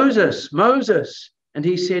 Moses, Moses. And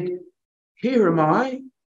he said, here am I.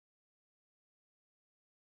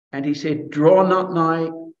 And he said, draw not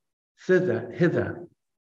nigh hither,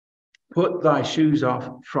 put thy shoes off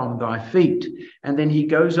from thy feet. And then he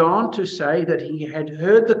goes on to say that he had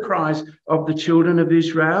heard the cries of the children of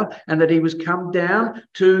Israel, and that he was come down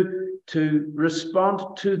to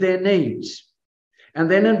respond to their needs. And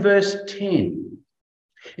then in verse 10,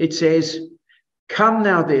 it says, come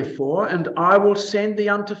now, therefore, and I will send thee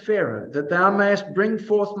unto Pharaoh, that thou mayest bring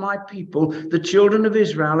forth my people, the children of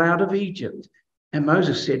Israel, out of Egypt. And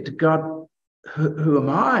Moses said to God, who am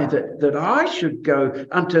I that I should go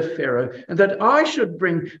unto Pharaoh, and that I should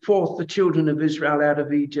bring forth the children of Israel out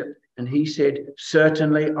of Egypt? And he said,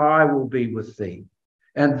 certainly I will be with thee.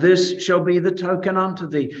 And this shall be the token unto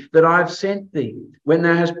thee, that I have sent thee. When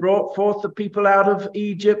thou hast brought forth the people out of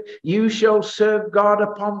Egypt, you shall serve God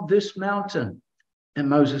upon this mountain. And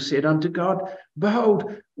Moses said unto God,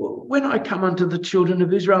 behold, when I come unto the children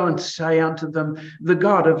of Israel and say unto them, the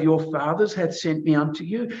God of your fathers hath sent me unto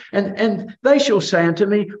you, and they shall say unto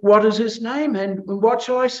me, what is his name? And what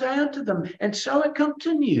shall I say unto them? And so it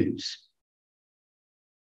continues.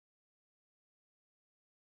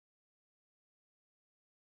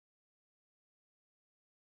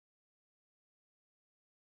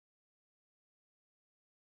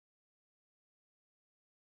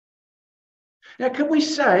 Now, can we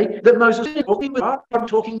say that Moses is talking with God? I'm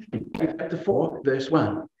talking chapter 4, verse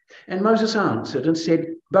 1. And Moses answered and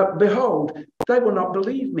said, but behold, they will not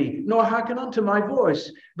believe me, nor hearken unto my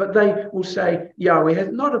voice, but they will say, Yahweh hath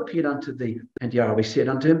not appeared unto thee. And Yahweh said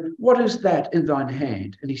unto him, what is that in thine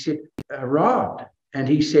hand? And he said, a rod. And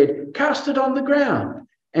he said, cast it on the ground.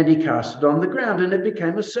 And he cast it on the ground, and it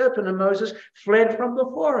became a serpent, and Moses fled from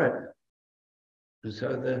before it. And so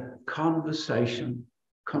the conversation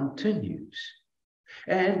continues.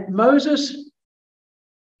 And Moses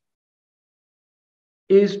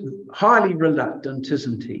is highly reluctant,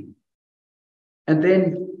 isn't he? And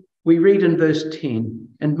then we read in verse 10,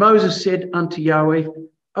 and Moses said unto Yahweh,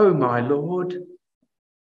 O my Lord,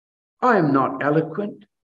 I am not eloquent,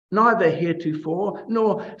 neither heretofore,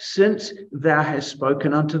 nor since thou hast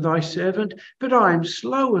spoken unto thy servant, but I am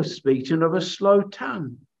slow of speech and of a slow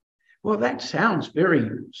tongue. Well, that sounds very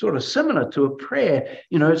sort of similar to a prayer.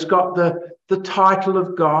 You know, it's got the title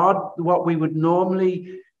of God, what we would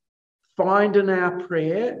normally find in our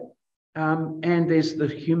prayer, and there's the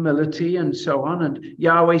humility and so on. And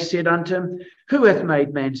Yahweh said unto him, who hath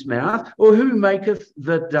made man's mouth, or who maketh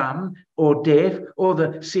the dumb or deaf or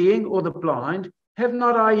the seeing or the blind? Have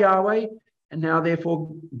not I Yahweh? And now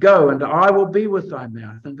therefore go, and I will be with thy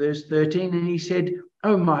mouth. And verse 13, and he said,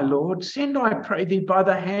 O my Lord, send, I pray thee, by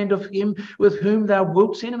the hand of him with whom thou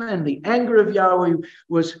wilt send him. And the anger of Yahweh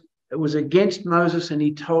was it was against Moses, and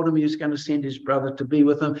he told him he was going to send his brother to be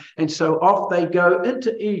with him. And so off they go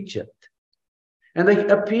into Egypt. And they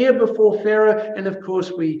appear before Pharaoh. And of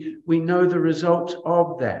course, we know the results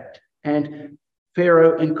of that. And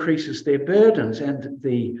Pharaoh increases their burdens. And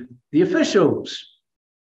the officials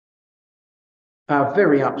are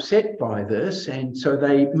very upset by this. And so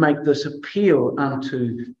they make this appeal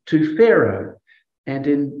to Pharaoh. And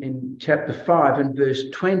in chapter 5 and verse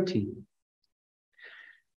 20,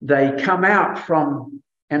 they come out from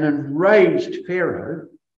an enraged Pharaoh,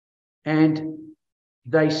 and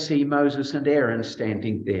they see Moses and Aaron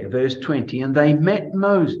standing there. Verse 20, and they met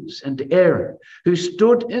Moses and Aaron, who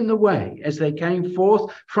stood in the way as they came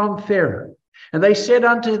forth from Pharaoh. And they said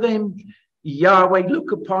unto them, Yahweh,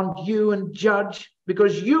 look upon you and judge,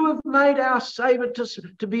 because you have made our Saviour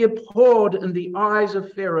to be abhorred in the eyes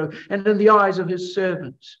of Pharaoh and in the eyes of his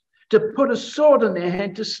servants, to put a sword in their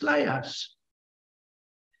hand to slay us.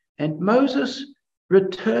 And Moses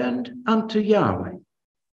returned unto Yahweh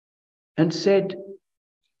and said,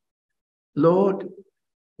 Lord,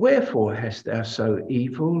 wherefore hast thou so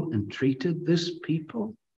evil entreated this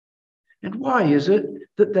people? And why is it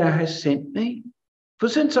that thou hast sent me? For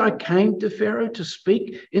since I came to Pharaoh to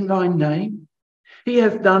speak in thy name, he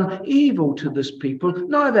hath done evil to this people,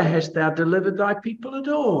 neither hast thou delivered thy people at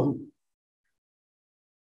all.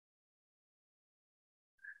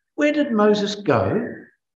 Where did Moses go?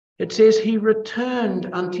 It says he returned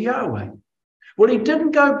unto Yahweh. Well, he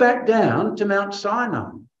didn't go back down to Mount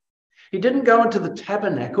Sinai. He didn't go into the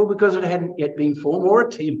tabernacle because it hadn't yet been formed, or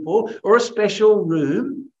a temple, or a special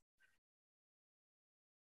room.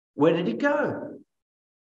 Where did he go?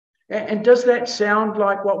 And does that sound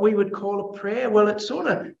like what we would call a prayer? Well, it sort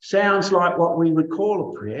of sounds like what we would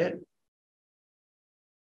call a prayer.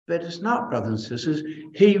 But it's not, brothers and sisters.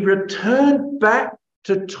 He returned back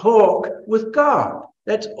to talk with God.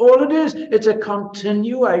 That's all it is. It's a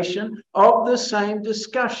continuation of the same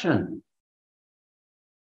discussion.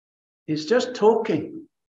 He's just talking.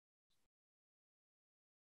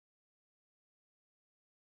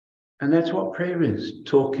 And that's what prayer is,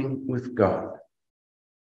 talking with God.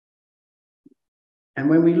 And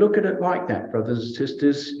when we look at it like that, brothers and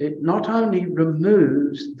sisters, it not only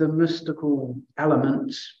removes the mystical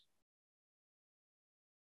elements,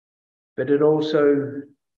 but it also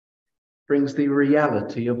brings the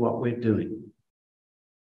reality of what we're doing.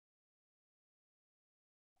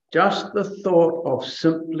 Just the thought of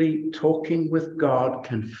simply talking with God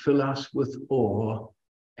can fill us with awe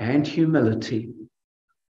and humility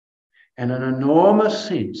and an enormous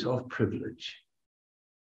sense of privilege.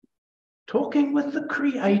 Talking with the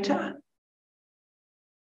Creator.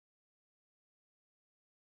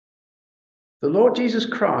 The Lord Jesus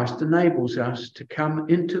Christ enables us to come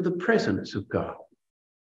into the presence of God,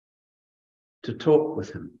 to talk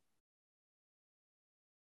with him.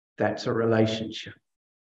 That's a relationship.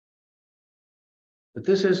 But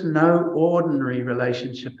this is no ordinary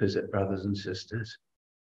relationship, is it, brothers and sisters?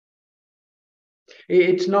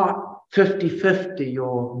 It's not 50-50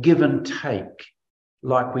 or give and take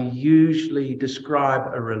like we usually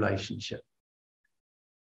describe a relationship.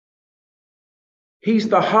 He's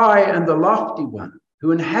the high and the lofty one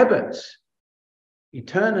who inhabits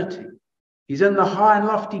eternity. He's in the high and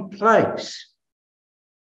lofty place.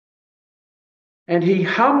 And he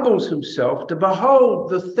humbles himself to behold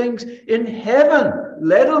the things in heaven,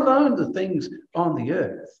 let alone the things on the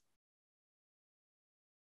earth.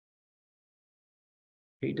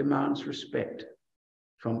 He demands respect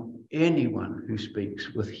from anyone who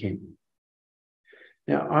speaks with him.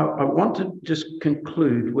 Now, I want to just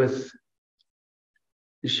conclude with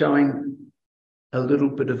showing a little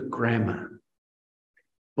bit of grammar.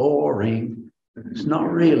 Boring. It's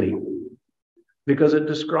not really, because it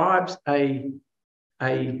describes a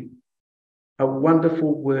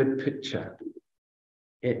wonderful word picture.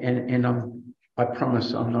 And I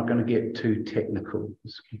promise I'm not going to get too technical.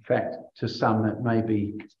 In fact, to some it may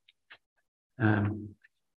be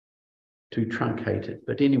too truncated.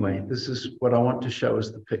 But anyway, this is what I want to show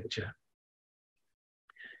as the picture.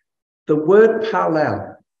 The word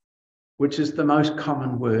palal, which is the most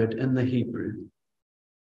common word in the Hebrew,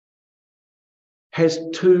 has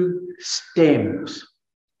two stems.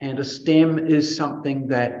 And a stem is something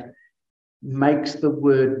that makes the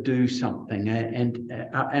word do something.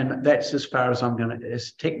 And that's as far as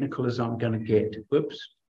as technical as I'm going to get. Whoops.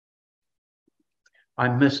 I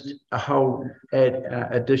missed a whole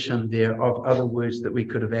addition there of other words that we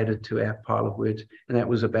could have added to our pile of words. And that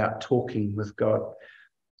was about talking with God.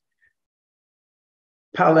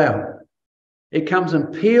 Palal. It comes in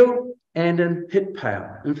peel and in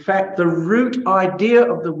hitpal. In fact, the root idea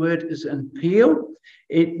of the word is impeel.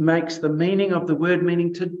 It makes the meaning of the word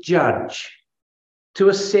meaning to judge, to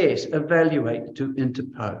assess, evaluate, to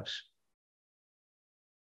interpose.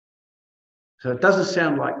 So it doesn't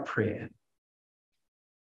sound like prayer.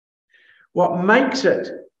 What makes it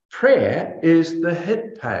prayer is the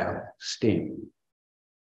hitpal stem.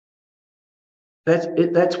 That's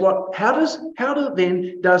it. That's what. How does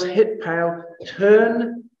hitpal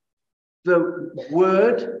turn the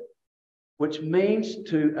word, which means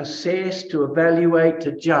to assess, to evaluate,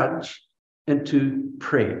 to judge, into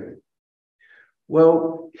prayer?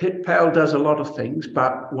 Well, hitpal does a lot of things,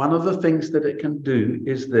 but one of the things that it can do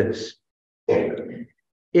is this.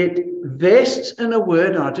 It vests in a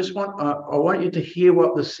word, and I want you to hear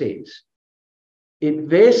what this says. It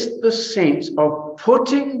vests the sense of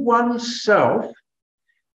putting oneself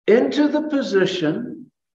into the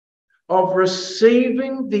position of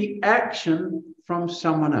receiving the action from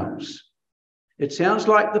someone else. It sounds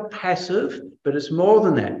like the passive, but it's more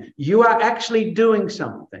than that. You are actually doing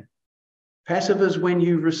something. Passive is when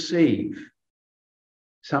you receive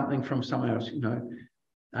something from someone else.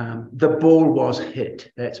 The ball was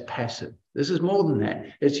hit. That's passive. This is more than that.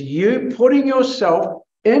 It's you putting yourself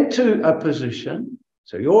into a position,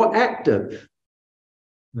 so you're active,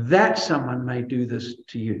 that someone may do this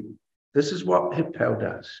to you. This is what hitpal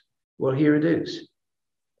does. Well, here it is.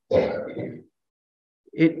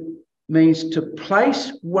 It means to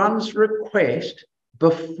place one's request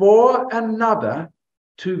before another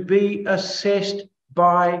to be assessed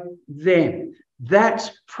by them.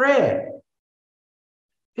 That's prayer,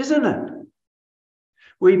 isn't it?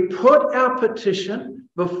 We put our petition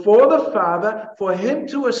before the Father for him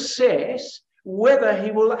to assess whether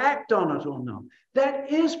he will act on it or not.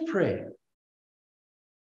 That is prayer.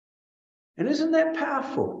 And isn't that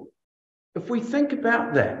powerful? If we think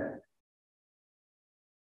about that,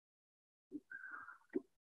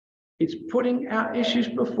 it's putting our issues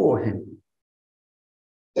before him.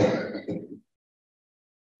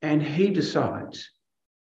 And he decides.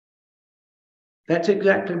 That's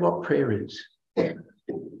exactly what prayer is.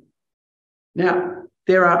 Now,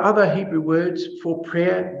 there are other Hebrew words for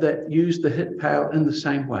prayer that use the hitpal in the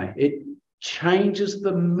same way. It changes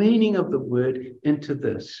the meaning of the word into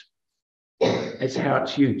this. It's how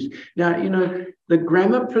it's used. Now, the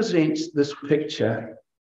grammar presents this picture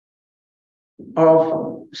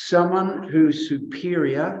of someone who's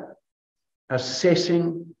superior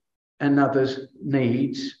assessing another's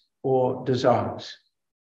needs or desires.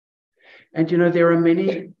 And, there are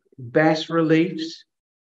many bas reliefs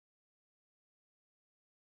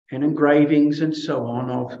and engravings and so on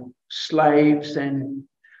of slaves and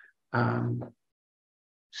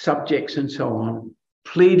subjects and so on,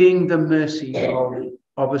 pleading the mercy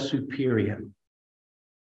of a superior.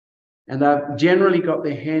 And they've generally got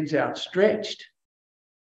their hands outstretched,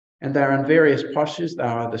 and they're in various postures. They're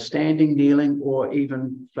either standing, kneeling, or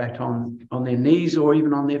even flat on their knees, or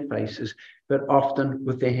even on their faces, but often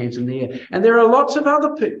with their hands in the air. And there are lots of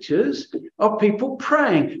other pictures of people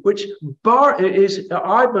praying, which is,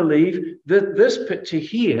 I believe, that this picture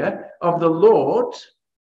here of the Lord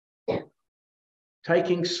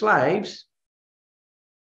taking slaves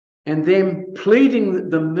and them pleading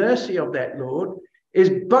the mercy of that Lord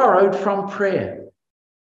is borrowed from prayer.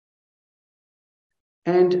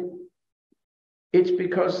 And it's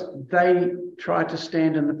because they try to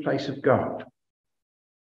stand in the place of God,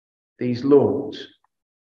 these lords.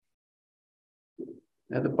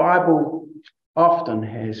 Now, the Bible often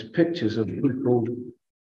has pictures of people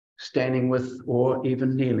standing with or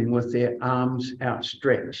even kneeling with their arms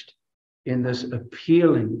outstretched in this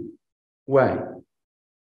appealing way.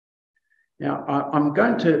 Now, I'm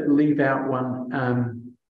going to leave out one.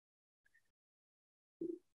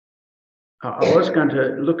 I was going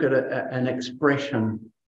to look at an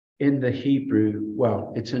expression in the Hebrew.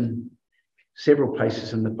 Well, it's in several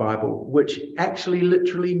places in the Bible, which actually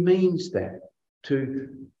literally means that,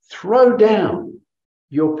 to throw down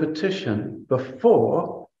your petition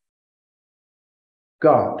before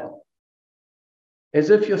God, as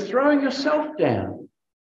if you're throwing yourself down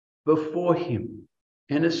before him.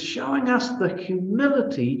 And it's showing us the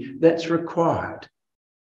humility that's required.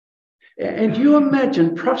 And you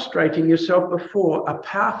imagine prostrating yourself before a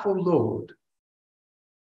powerful Lord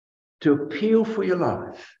to appeal for your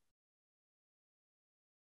life.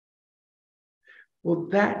 Well,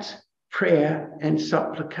 that's prayer and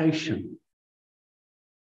supplication.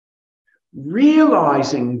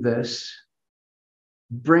 Realizing this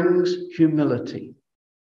brings humility.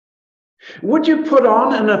 Would you put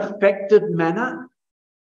on an affected manner,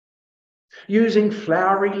 using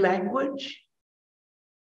flowery language?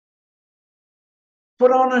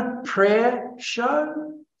 put on a prayer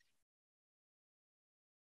show?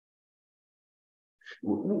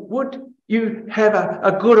 Would you have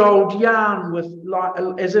a good old yarn with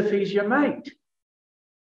as if he's your mate?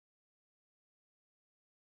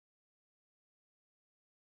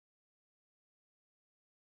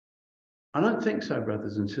 I don't think so,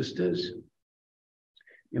 brothers and sisters.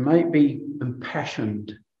 You might be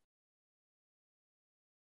impassioned,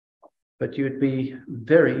 but you'd be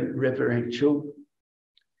very reverential,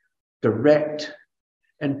 direct,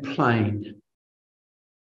 and plain.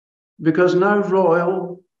 Because no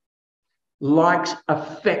royal likes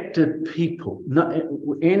affected people,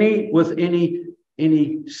 with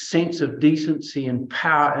any sense of decency and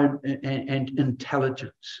power and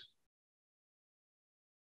intelligence.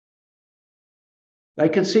 They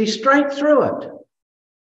can see straight through it.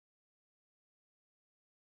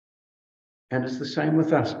 And it's the same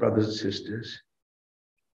with us, brothers and sisters.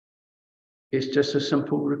 It's just a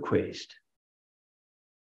simple request.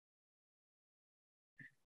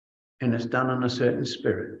 And it's done in a certain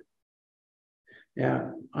spirit.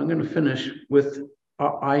 Now, I'm going to finish with,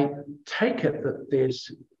 I take it that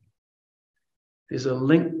there's a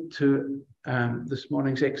link to this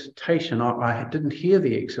morning's exhortation. I didn't hear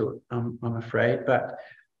the exhort, I'm afraid, but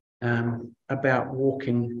about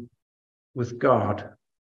walking with God.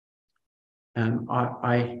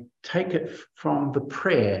 I take it from the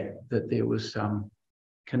prayer that there was some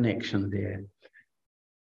connection there.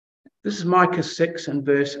 This is Micah 6 and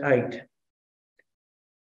verse 8.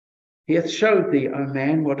 He hath showed thee, O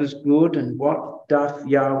man, what is good, and what doth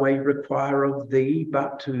Yahweh require of thee,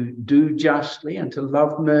 but to do justly, and to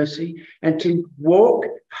love mercy, and to walk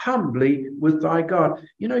humbly with thy God.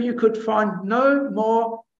 You know, you could find no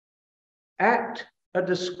more apt a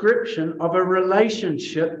description of a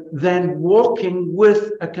relationship than walking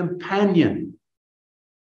with a companion.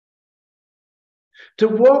 To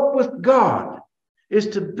walk with God is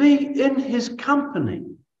to be in his company,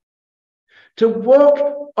 to walk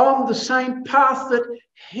on the same path that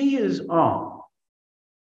he is on.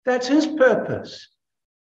 That's his purpose.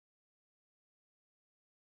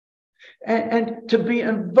 And to be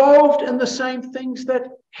involved in the same things that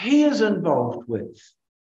he is involved with,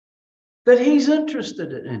 that he's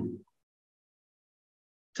interested in.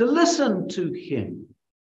 To listen to him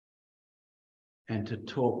and to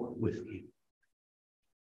talk with him.